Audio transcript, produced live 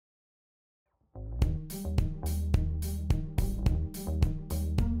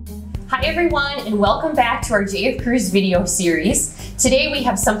Hi everyone, and welcome back to our JF Kruse video series. Today we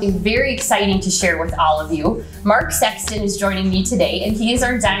have something very exciting to share with all of you. Mark Sexton is joining me today, and he is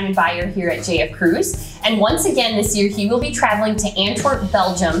our diamond buyer here at JF Kruse. And once again this year, he will be traveling to Antwerp,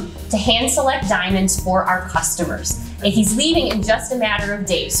 Belgium to hand select diamonds for our customers. And he's leaving in just a matter of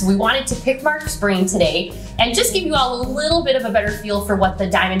days. So we wanted to pick Mark's brain today and just give you all a little bit of a better feel for what the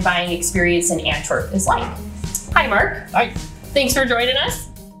diamond buying experience in Antwerp is like. Hi Mark. Hi. Thanks for joining us.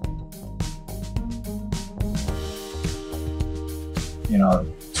 You know,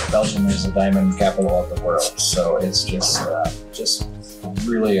 Belgium is the diamond capital of the world, so it's just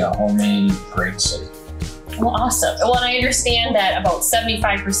really a homey, great city. Well, awesome. Well, and I understand that about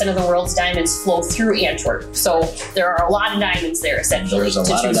 75% of the world's diamonds flow through Antwerp, so there are a lot of diamonds there, essentially. There's a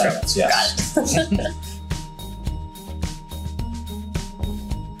lot of diamonds, yes. Got it.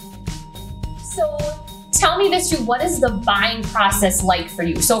 So, tell me this too, what is the buying process like for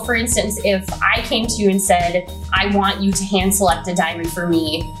you? So for instance, if I came to you and said, I want you to hand select a diamond for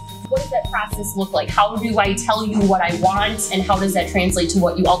me, what does that process look like? How do I tell you what I want, and how does that translate to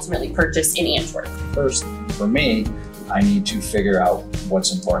what you ultimately purchase in Antwerp? First, for me, I need to figure out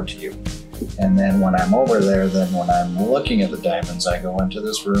what's important to you. And then when I'm over there, then when I'm looking at the diamonds, I go into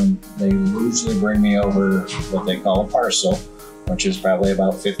this room, they usually bring me over what they call a parcel, which is probably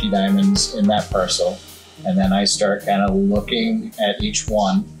about 50 diamonds in that parcel. And then I start kind of looking at each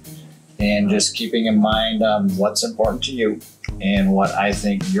one and just keeping in mind what's important to you and what I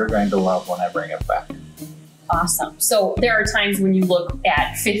think you're going to love when I bring it back. Awesome. So there are times when you look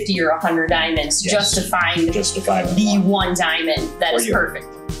at 50 or 100 diamonds, yes, just to find the one diamond that is perfect.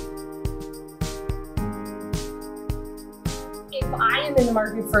 If I am in the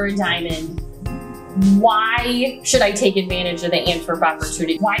market for a diamond, why should I take advantage of the Antwerp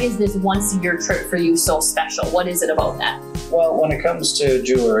opportunity? Why is this once-a-year trip for you so special? What is it about that? Well, when it comes to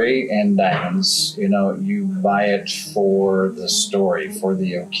jewelry and diamonds, you know, you buy it for the story, for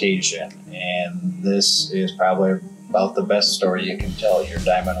the occasion. And this is probably about the best story you can tell. Your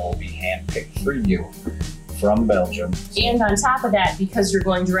diamond will be handpicked for you from Belgium. And on top of that, because you're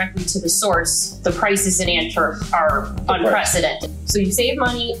going directly to the source, the prices in Antwerp are unprecedented. So you save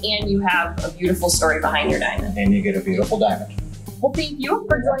money and you have a beautiful story behind your diamond. And you get a beautiful diamond. Well, thank you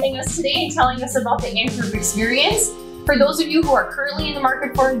for joining us today and telling us about the Antwerp experience. For those of you who are currently in the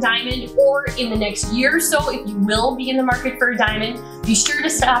market for a diamond, or in the next year or so, if you will be in the market for a diamond, be sure to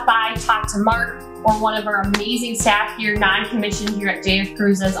stop by, talk to Mark, or one of our amazing staff here, non-commissioned here at JF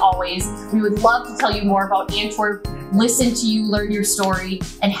Kruse as always. We would love to tell you more about Antwerp, listen to you, learn your story,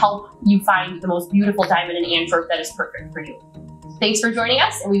 and help you find the most beautiful diamond in Antwerp that is perfect for you. Thanks for joining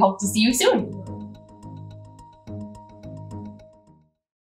us, and we hope to see you soon.